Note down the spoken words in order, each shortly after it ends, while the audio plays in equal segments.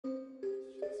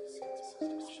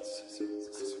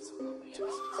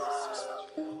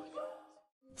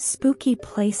spooky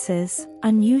places,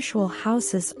 unusual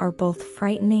houses are both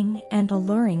frightening and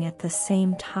alluring at the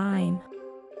same time.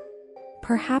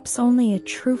 Perhaps only a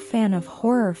true fan of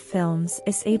horror films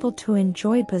is able to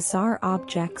enjoy bizarre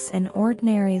objects in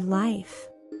ordinary life.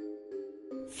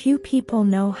 Few people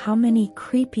know how many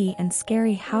creepy and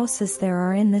scary houses there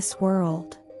are in this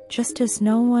world, just as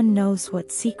no one knows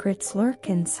what secrets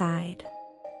lurk inside.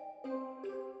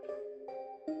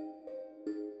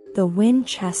 The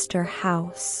Winchester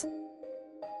House.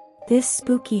 This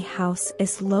spooky house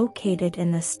is located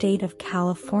in the state of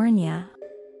California.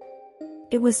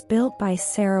 It was built by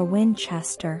Sarah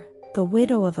Winchester, the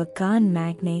widow of a gun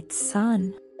magnate's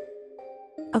son.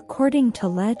 According to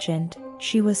legend,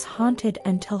 she was haunted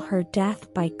until her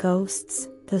death by ghosts,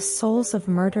 the souls of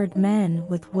murdered men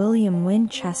with William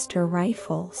Winchester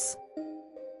rifles.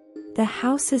 The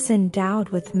house is endowed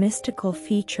with mystical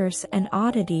features and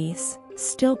oddities,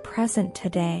 still present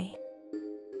today.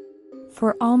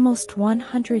 For almost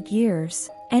 100 years,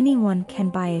 anyone can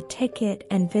buy a ticket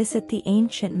and visit the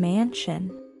ancient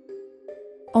mansion.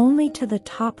 Only to the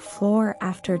top floor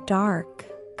after dark,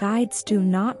 guides do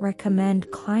not recommend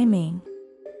climbing.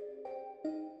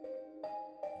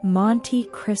 Monte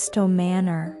Cristo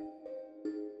Manor.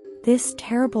 This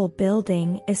terrible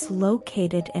building is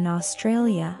located in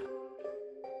Australia.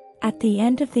 At the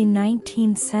end of the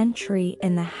 19th century,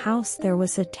 in the house there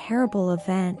was a terrible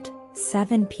event.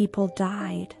 7 people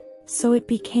died, so it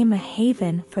became a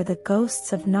haven for the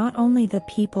ghosts of not only the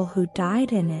people who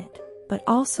died in it, but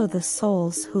also the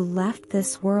souls who left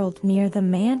this world near the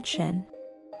mansion.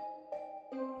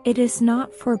 It is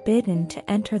not forbidden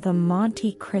to enter the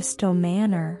Monte Cristo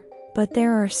Manor, but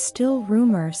there are still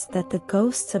rumors that the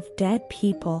ghosts of dead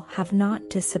people have not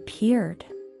disappeared.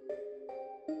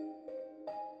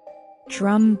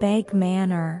 Drumbeg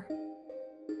Manor.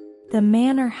 The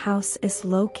manor house is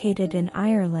located in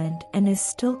Ireland and is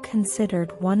still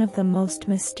considered one of the most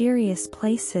mysterious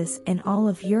places in all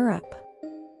of Europe.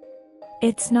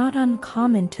 It's not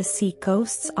uncommon to see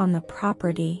ghosts on the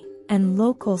property, and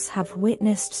locals have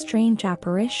witnessed strange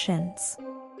apparitions.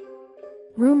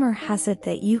 Rumor has it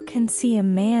that you can see a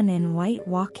man in white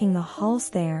walking the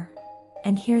halls there,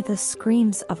 and hear the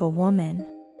screams of a woman.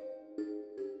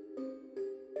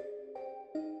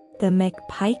 The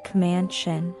McPike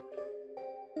Mansion.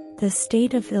 The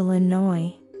state of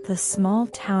Illinois, the small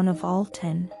town of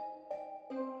Alton.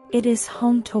 It is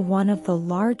home to one of the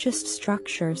largest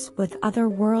structures with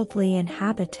otherworldly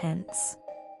inhabitants.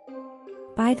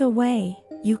 By the way,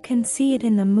 you can see it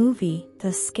in the movie,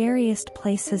 The Scariest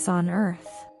Places on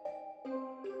Earth.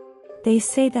 They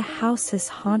say the house is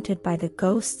haunted by the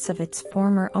ghosts of its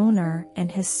former owner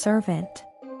and his servant.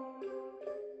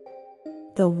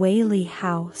 The Whaley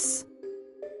House.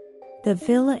 The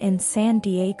villa in San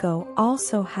Diego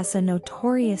also has a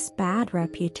notorious bad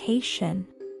reputation.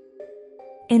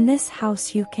 In this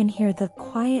house you can hear the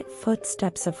quiet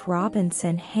footsteps of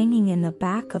Robinson hanging in the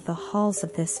back of the halls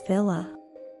of this villa.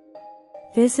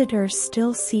 Visitors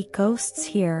still see ghosts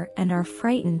here and are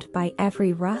frightened by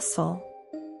every rustle.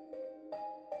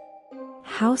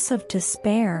 House of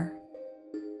Despair.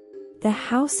 The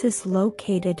house is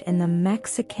located in the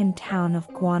Mexican town of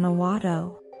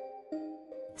Guanajuato.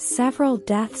 Several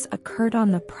deaths occurred on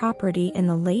the property in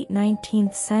the late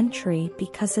 19th century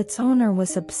because its owner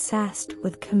was obsessed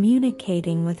with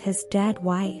communicating with his dead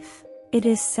wife. It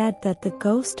is said that the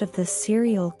ghost of the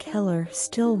serial killer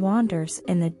still wanders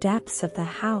in the depths of the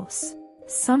house,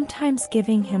 sometimes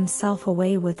giving himself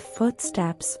away with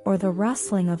footsteps or the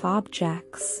rustling of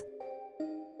objects.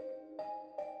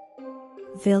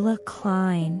 Villa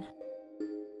Klein.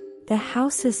 The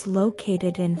house is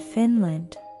located in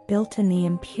Finland, built in the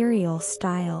imperial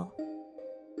style.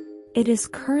 It is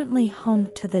currently home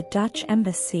to the Dutch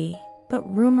embassy, but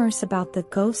rumors about the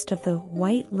ghost of the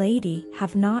White Lady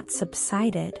have not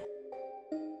subsided.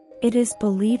 It is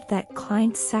believed that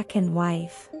Klein's second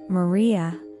wife,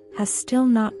 Maria, has still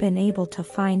not been able to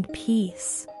find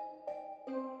peace.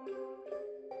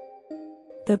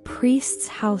 The Priest's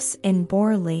House in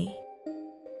Borley.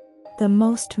 The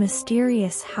most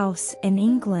mysterious house in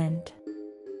England.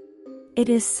 It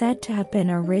is said to have been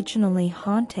originally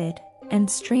haunted, and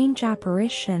strange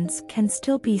apparitions can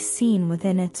still be seen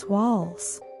within its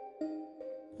walls.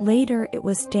 Later it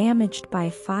was damaged by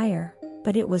fire,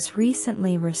 but it was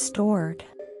recently restored.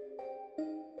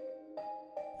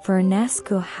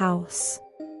 Vernescu House.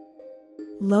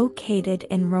 Located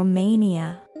in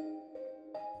Romania.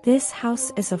 This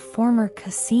house is a former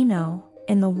casino,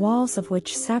 in the walls of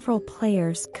which several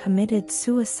players committed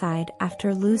suicide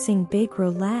after losing big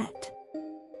roulette.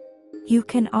 You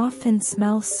can often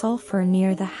smell sulfur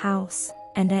near the house,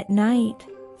 and at night,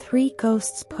 3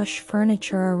 ghosts push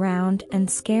furniture around and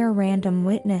scare random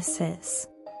witnesses.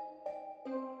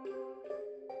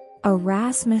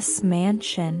 Erasmus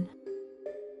Mansion,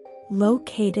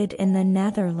 located in the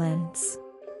Netherlands.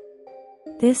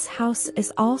 This house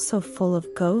is also full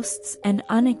of ghosts and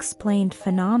unexplained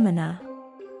phenomena.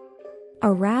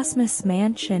 Erasmus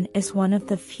Mansion is one of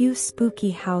the few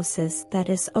spooky houses that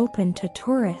is open to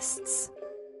tourists.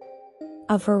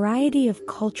 A variety of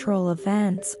cultural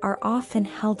events are often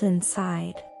held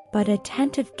inside, but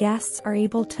attentive guests are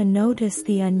able to notice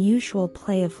the unusual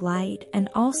play of light and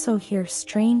also hear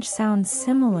strange sounds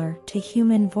similar to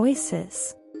human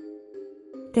voices.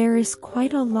 There is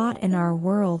quite a lot in our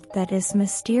world that is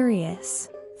mysterious,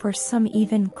 for some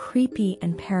even creepy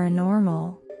and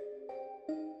paranormal.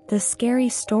 The scary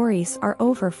stories are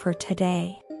over for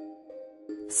today.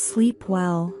 Sleep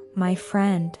well, my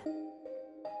friend.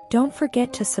 Don't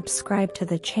forget to subscribe to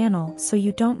the channel so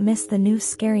you don't miss the new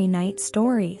scary night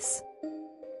stories.